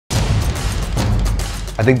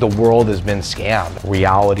I think the world has been scammed.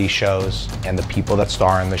 Reality shows and the people that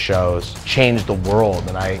star in the shows changed the world,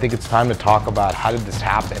 and I think it's time to talk about how did this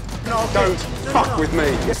happen. No, don't fuck with me.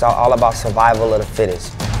 It's all about survival of the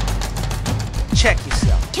fittest. Check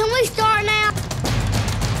yourself. Can we start now?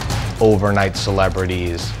 Overnight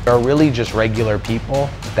celebrities are really just regular people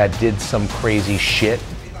that did some crazy shit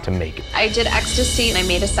to make it. I did ecstasy and I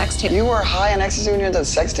made a sex tape. You were high on ecstasy when you did the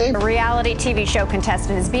sex tape? A reality TV show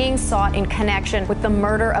contestant is being sought in connection with the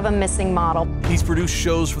murder of a missing model. He's produced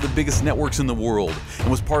shows for the biggest networks in the world and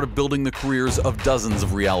was part of building the careers of dozens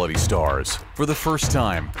of reality stars. For the first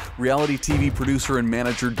time, reality TV producer and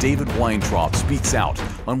manager David Weintraub speaks out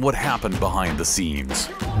on what happened behind the scenes.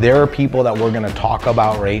 There are people that we're gonna talk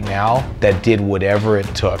about right now that did whatever it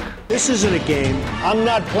took. This isn't a game. I'm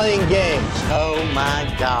not playing games. Oh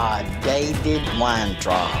my God, David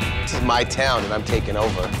Weintraub. This is my town and I'm taking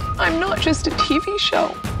over. I'm not just a TV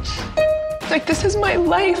show. Like, this is my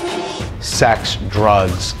life. Sex,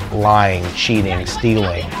 drugs, lying, cheating,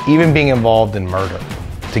 stealing, even being involved in murder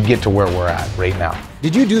to get to where we're at right now.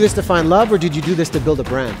 Did you do this to find love, or did you do this to build a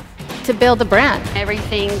brand? To build a brand.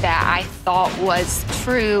 Everything that I thought was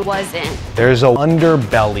true wasn't. There's an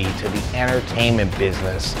underbelly to the entertainment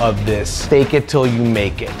business of this fake it till you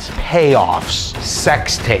make it, payoffs,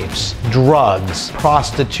 sex tapes, drugs,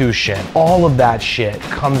 prostitution, all of that shit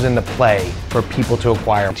comes into play for people to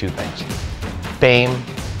acquire two things: fame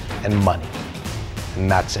and money. And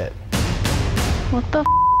that's it. What the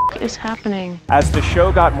is happening? As the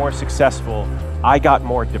show got more successful, I got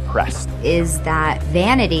more depressed. Is that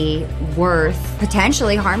vanity worth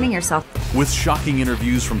potentially harming yourself? With shocking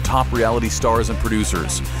interviews from top reality stars and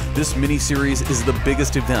producers, this miniseries is the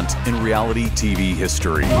biggest event in reality TV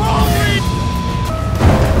history.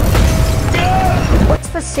 What's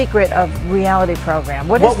the secret of reality program?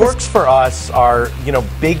 What works for us are,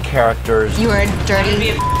 big characters. You are a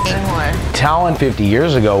dirty whore. Talent 50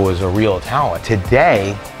 years ago was a real talent.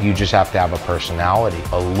 Today, you just have to have a personality,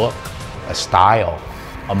 a look, a style,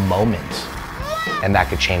 a moment, and that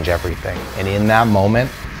could change everything. And in that moment,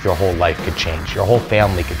 your whole life could change, your whole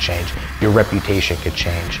family could change, your reputation could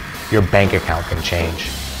change, your bank account can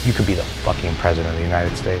change. You could be the fucking president of the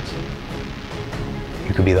United States.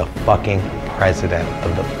 You could be the fucking president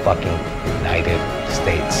of the fucking United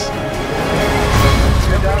States.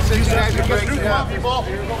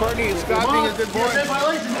 Courtney and Scott being a good boy.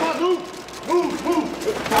 Move!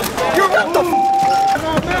 You're what the f***?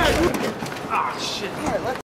 Ah, shit.